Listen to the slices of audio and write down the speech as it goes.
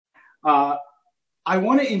Uh, I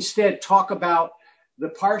want to instead talk about the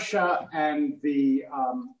Parsha and the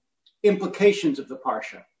implications of the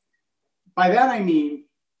Parsha. By that I mean,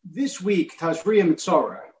 this week, Tazria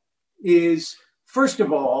Metzora is, first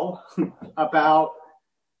of all, about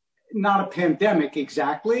not a pandemic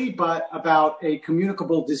exactly, but about a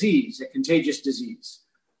communicable disease, a contagious disease,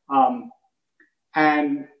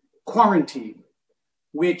 and quarantine,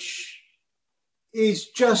 which is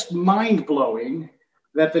just mind-blowing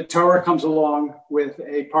that the Torah comes along with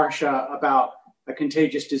a parsha about a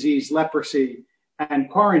contagious disease, leprosy, and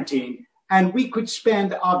quarantine. And we could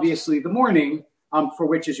spend, obviously, the morning, for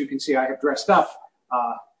which, as you can see, I have dressed up,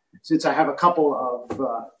 since I have a couple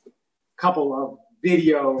of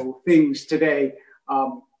video things today.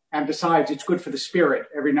 And besides, it's good for the spirit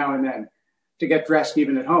every now and then to get dressed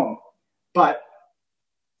even at home. But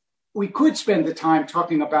we could spend the time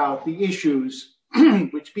talking about the issues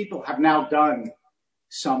which people have now done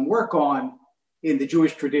some work on in the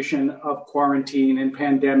Jewish tradition of quarantine and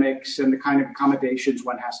pandemics and the kind of accommodations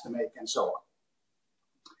one has to make and so on.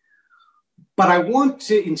 But I want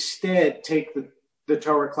to instead take the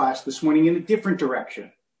Torah class this morning in a different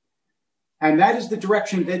direction. And that is the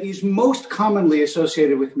direction that is most commonly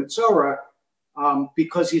associated with Metzora,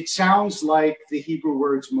 because it sounds like the Hebrew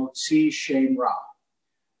words Motzi Shem Ra.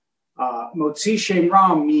 Motzi Shem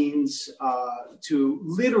Ra means to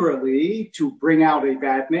literally to bring out a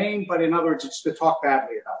bad name, but in other words, it's to talk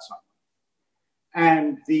badly about something.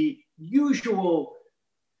 And the usual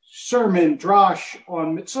sermon drash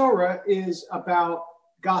on Metzora is about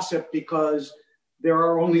gossip, because there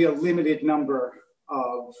are only a limited number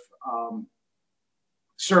of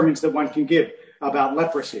sermons that one can give about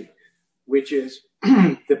leprosy, which is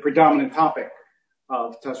the predominant topic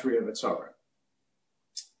of Tazria Metzora.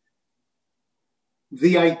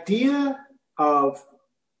 The idea of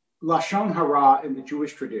Lashon Hara in the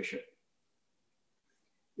Jewish tradition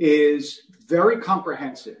is very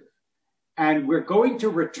comprehensive, and we're going to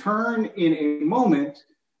return in a moment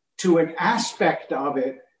to an aspect of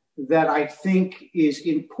it that I think is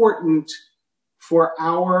important for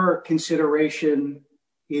our consideration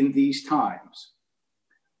in these times.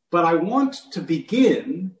 But I want to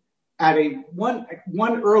begin at one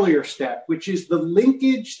earlier step, which is the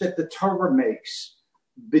linkage that the Torah makes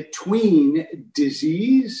between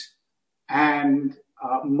disease and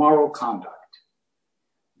moral conduct.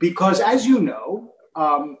 Because as you know,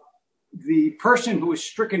 the person who is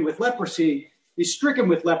stricken with leprosy is stricken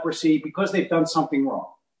with leprosy because they've done something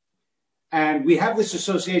wrong. And we have this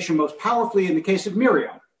association most powerfully in the case of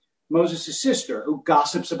Miriam, Moses' sister, who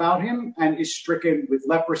gossips about him and is stricken with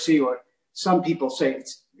leprosy, or some people say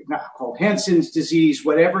it's called Hansen's disease,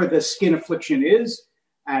 whatever the skin affliction is,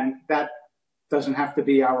 and that doesn't have to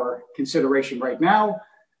be our consideration right now.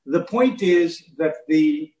 The point is that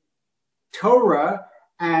the Torah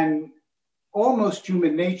and almost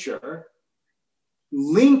human nature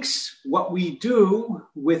links what we do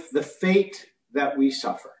with the fate that we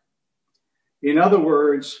suffer. In other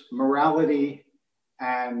words, morality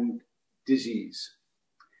and disease.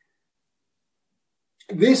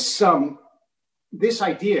 This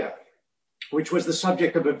idea, which was the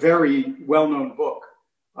subject of a very well-known book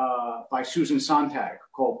by Susan Sontag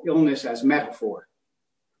called Illness as Metaphor,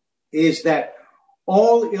 is that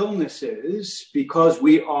all illnesses, because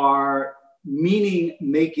we are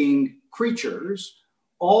meaning-making creatures,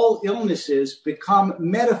 all illnesses become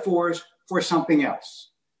metaphors for something else.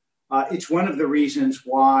 It's one of the reasons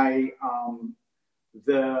why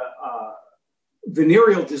the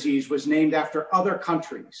venereal disease was named after other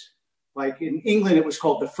countries. Like in England, it was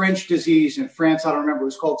called the French disease. In France, I don't remember, it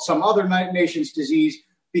was called some other nation's disease,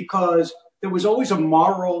 because there was always a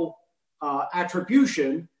moral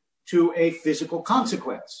attribution to a physical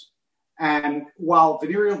consequence. And while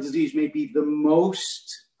venereal disease may be the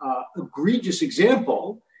most egregious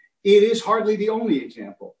example, it is hardly the only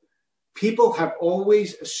example. People have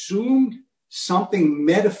always assumed something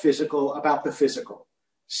metaphysical about the physical,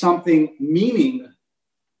 something meaning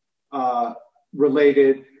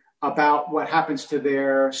related about what happens to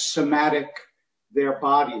their somatic, their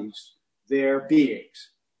bodies, their beings.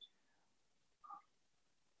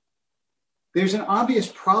 There's an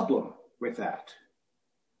obvious problem with that.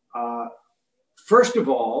 First of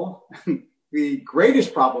all, the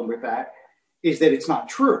greatest problem with that is that it's not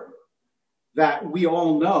true. That we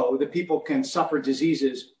all know that people can suffer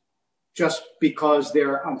diseases just because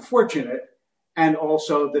they're unfortunate, and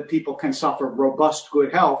also that people can suffer robust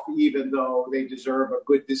good health even though they deserve a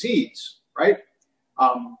good disease, right?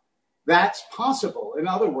 That's possible. In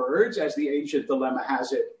other words, as the ancient dilemma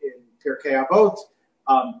has it in Pirkei Avot,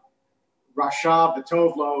 Rasha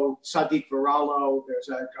v'tov lo, Tzaddik v'ra lo, there's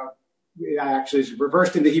a actually is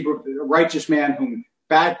reversed in the Hebrew, a righteous man whom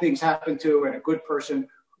bad things happen to, and a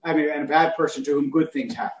bad person to whom good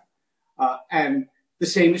things happen. And the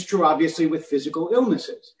same is true, obviously, with physical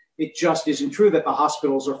illnesses. It just isn't true that the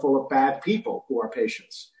hospitals are full of bad people who are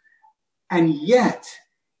patients. And yet,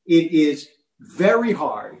 it is very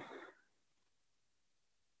hard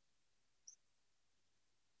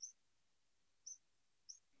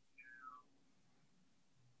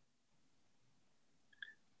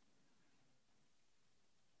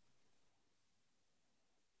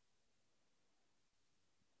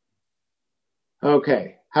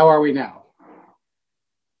Okay, how are we now?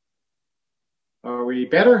 Are we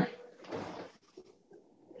better?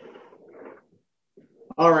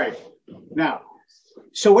 All right. Now,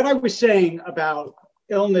 so what I was saying about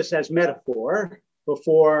illness as metaphor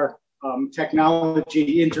before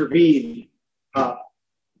technology intervened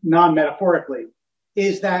non-metaphorically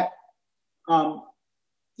is that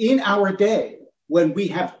in our day, when we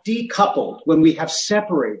have decoupled, when we have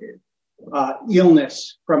separated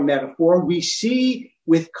illness from metaphor, we see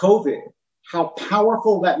with COVID how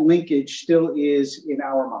powerful that linkage still is in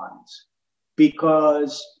our minds,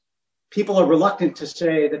 because people are reluctant to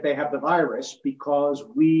say that they have the virus because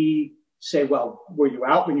we say, well, were you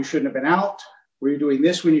out when you shouldn't have been out? Were you doing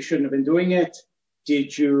this when you shouldn't have been doing it?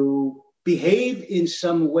 Did you behave in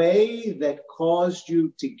some way that caused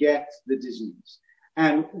you to get the disease?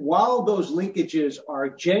 And while those linkages are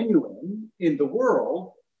genuine in the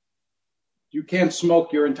world, you can't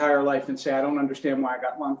smoke your entire life and say, I don't understand why I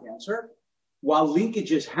got lung cancer. While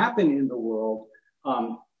linkages happen in the world,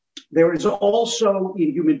 there is also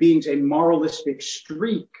in human beings a moralistic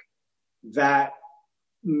streak that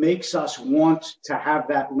makes us want to have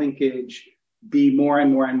that linkage be more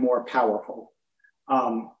and more and more powerful.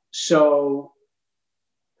 So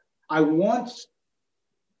I want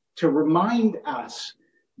to remind us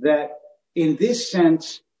that in this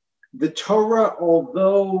sense, the Torah,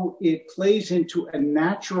 although it plays into a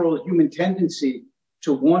natural human tendency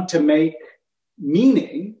to want to make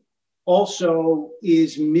meaning, also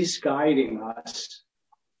is misguiding us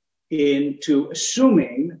into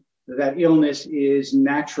assuming that illness is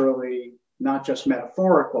naturally not just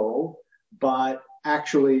metaphorical, but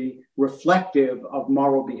actually reflective of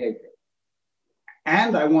moral behavior.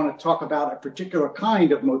 And I want to talk about a particular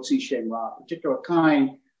kind of Motzi Shem Ra, a particular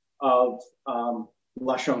kind of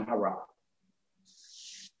Lashon Hara.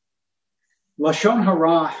 Lashon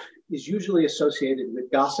Hara is usually associated with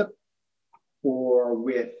gossip or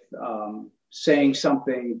with saying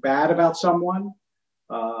something bad about someone.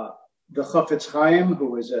 The Chafetz Chaim,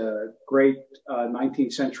 who is a great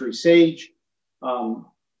 19th century sage,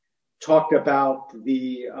 talked about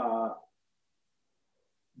the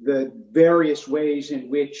various ways in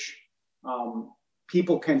which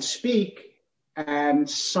people can speak and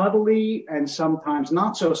subtly and sometimes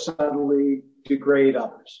not so subtly degrade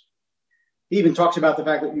others. He even talks about the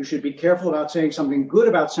fact that you should be careful about saying something good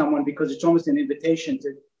about someone because it's almost an invitation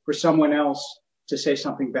for someone else to say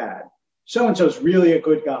something bad. So-and-so is really a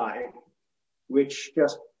good guy, which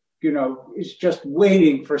just, is just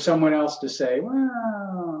waiting for someone else to say,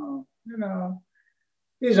 well,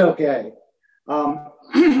 he's okay.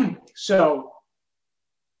 So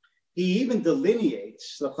he even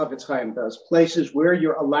delineates, the Chafetz Chaim does, places where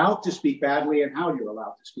you're allowed to speak badly and how you're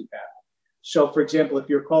allowed to speak badly. So, for example, if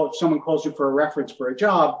someone calls you for a reference for a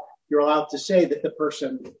job, you're allowed to say that the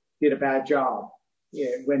person did a bad job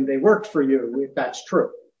when they worked for you, if that's true.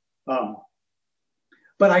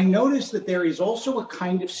 But I noticed that there is also a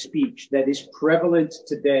kind of speech that is prevalent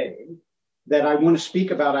today that I want to speak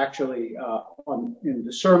about actually in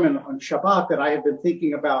the sermon on Shabbat that I have been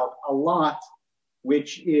thinking about a lot,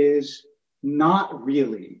 which is not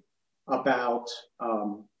really about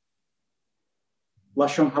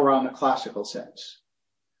Lashon Hara in a classical sense.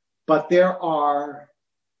 But there are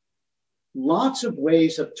lots of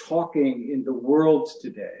ways of talking in the world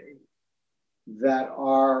today that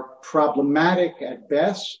are problematic at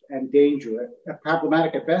best and dangerous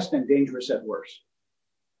at worst.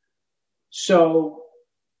 So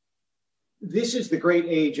this is the great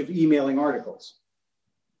age of emailing articles.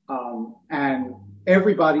 And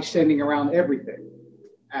everybody's sending around everything.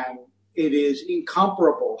 And it is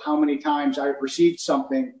incomparable how many times I've received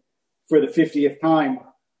something for the 50th time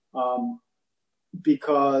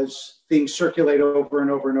because things circulate over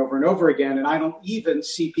and over and over and over again. And I don't even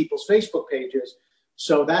see people's Facebook pages.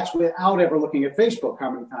 So that's without ever looking at Facebook,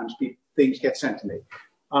 how many times things get sent to me.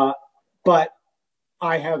 But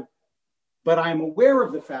I'm aware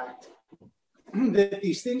of the fact that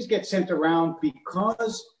these things get sent around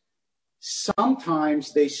because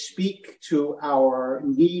sometimes they speak to our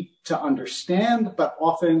need to understand, but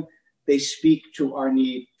often they speak to our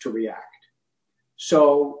need to react.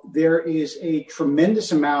 So there is a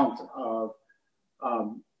tremendous amount of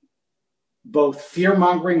both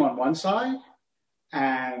fear-mongering on one side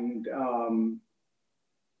and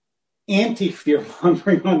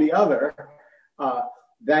anti-fear-mongering on the other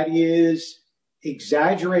that is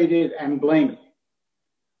exaggerated and blaming.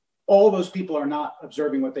 All those people are not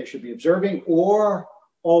observing what they should be observing, or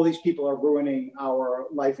all these people are ruining our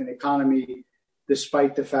life and economy,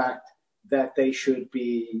 despite the fact that they should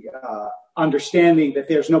be understanding that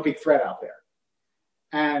there's no big threat out there.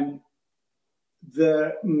 And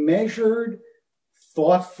the measured,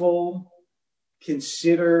 thoughtful,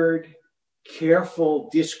 considered, careful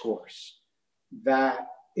discourse that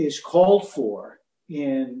is called for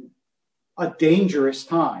in a dangerous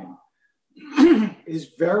time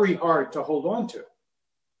is very hard to hold on to,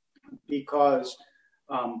 because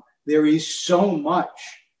there is so much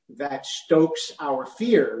that stokes our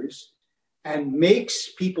fears and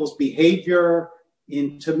makes people's behavior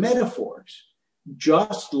into metaphors,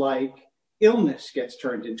 just like illness gets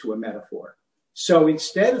turned into a metaphor. So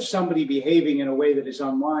instead of somebody behaving in a way that is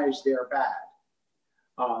unwise, they're bad,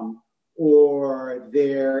 or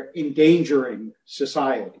they're endangering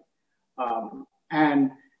society.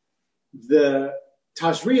 And the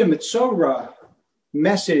Tazria Metzora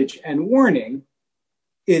message and warning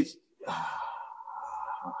is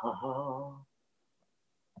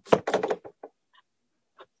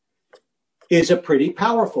a pretty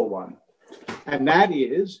powerful one. And that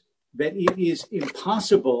is that it is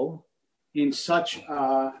impossible in such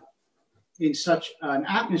an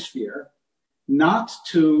atmosphere not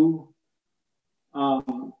to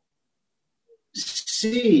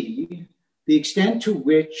see the extent to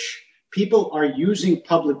which people are using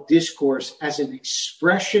public discourse as an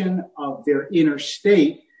expression of their inner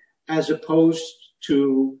state, as opposed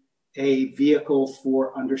to a vehicle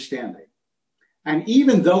for understanding. And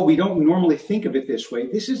even though we don't normally think of it this way,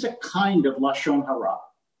 this is a kind of Lashon Hara.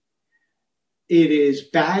 It is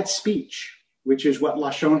bad speech, which is what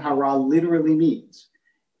Lashon Hara literally means.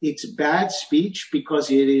 It's bad speech because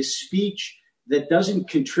it is speech that doesn't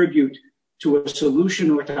contribute to a solution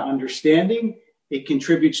or to understanding. It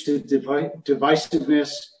contributes to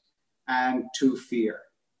divisiveness and to fear.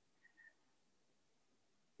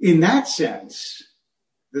 In that sense,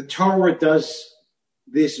 the Torah does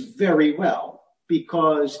this very well,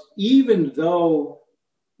 because even though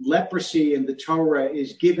leprosy in the Torah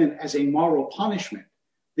is given as a moral punishment,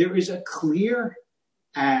 there is a clear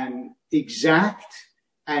and exact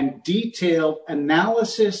and detailed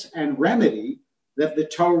analysis and remedy that the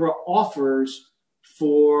Torah offers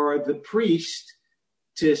for the priest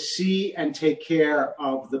to see and take care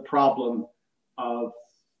of the problem of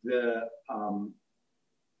the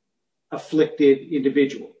afflicted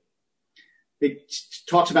individual. It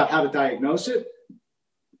talks about how to diagnose it,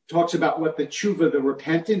 talks about what the tshuva, the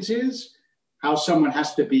repentance is, how someone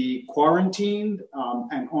has to be quarantined,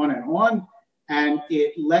 and on and on. And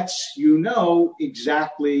it lets you know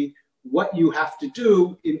exactly what you have to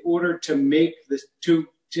do in order to make this, to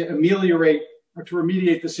ameliorate or to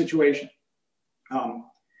remediate the situation.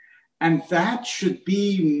 And that should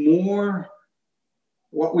be more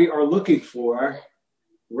what we are looking for,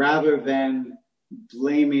 rather than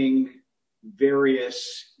blaming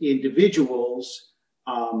various individuals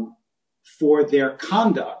for their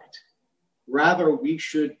conduct. Rather, we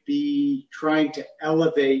should be trying to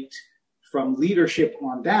elevate from leadership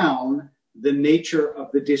on down the nature of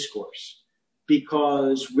the discourse.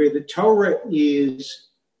 Because where the Torah is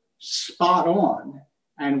spot on,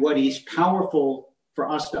 and what is powerful for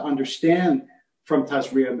us to understand from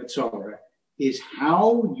Tazria Metzora, is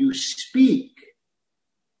how you speak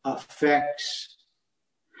affects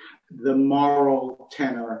the moral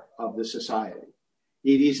tenor of the society.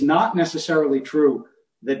 It is not necessarily true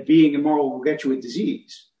that being immoral will get you a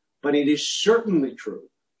disease, but it is certainly true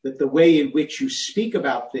that the way in which you speak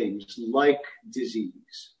about things like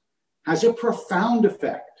disease has a profound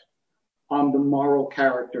effect on the moral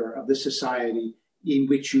character of the society in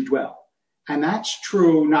which you dwell. And that's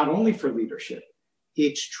true not only for leadership,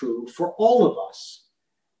 it's true for all of us.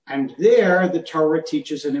 And there, the Torah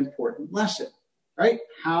teaches an important lesson, right?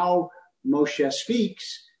 How Moshe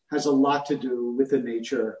speaks has a lot to do with the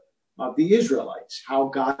nature of the Israelites. How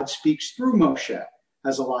God speaks through Moshe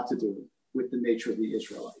has a lot to do with the nature of the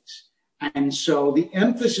Israelites. And so the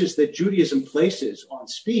emphasis that Judaism places on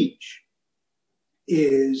speech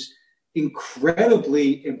is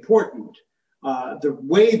incredibly important. The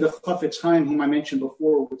way the Chafetz Chaim, whom I mentioned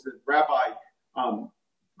before, was the rabbi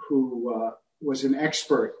who was an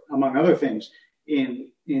expert, among other things,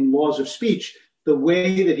 in laws of speech, the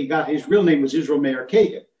way that he got his real name was Israel Meir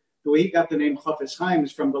Kagan. the way he got the name Chofetz Chaim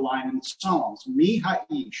is from the line in the Psalms, Mi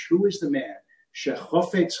ha'ish, who is the man,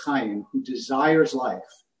 shechofetz chaim, who desires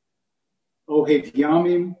life, ohev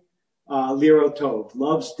yamim lirotov,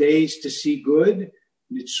 loves days to see good,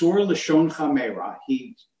 nitzur lashon chamera,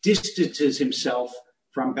 he distances himself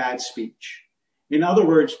from bad speech. In other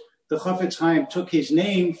words, the Chofetz Chaim took his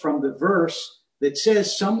name from the verse that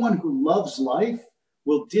says someone who loves life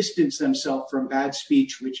will distance themselves from bad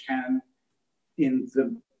speech, which can, in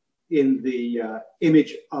the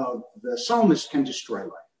image of the psalmist, can destroy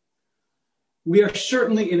life. We are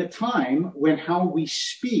certainly in a time when how we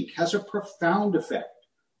speak has a profound effect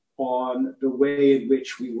on the way in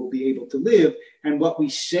which we will be able to live and what we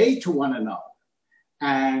say to one another.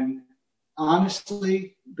 And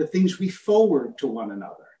honestly, the things we forward to one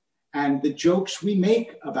another and the jokes we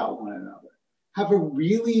make about one another have a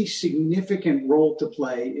really significant role to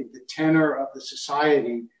play in the tenor of the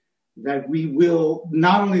society that we will,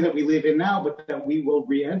 not only that we live in now, but that we will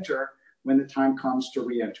re-enter when the time comes to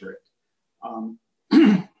re-enter it.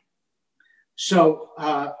 So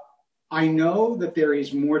I know that there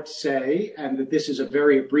is more to say and that this is a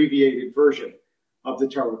very abbreviated version of the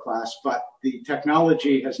Torah class, but the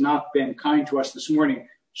technology has not been kind to us this morning.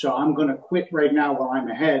 So I'm going to quit right now while I'm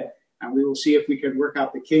ahead, and we will see if we can work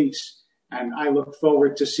out the kinks. And I look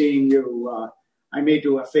forward to seeing you. I may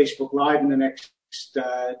do a Facebook Live in the next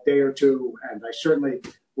day or two, and I certainly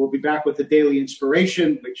will be back with the Daily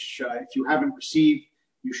Inspiration, which if you haven't received,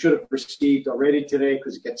 you should have received already today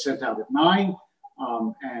because it gets sent out at 9.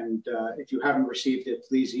 And if you haven't received it,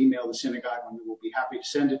 please email the synagogue and we will be happy to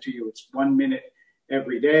send it to you. It's 1 minute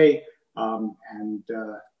every day.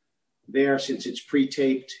 There, since it's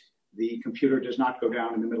pre-taped, the computer does not go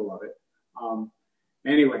down in the middle of it.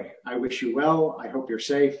 Anyway, I wish you well. I hope you're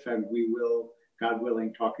safe, and we will, God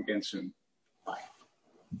willing, talk again soon.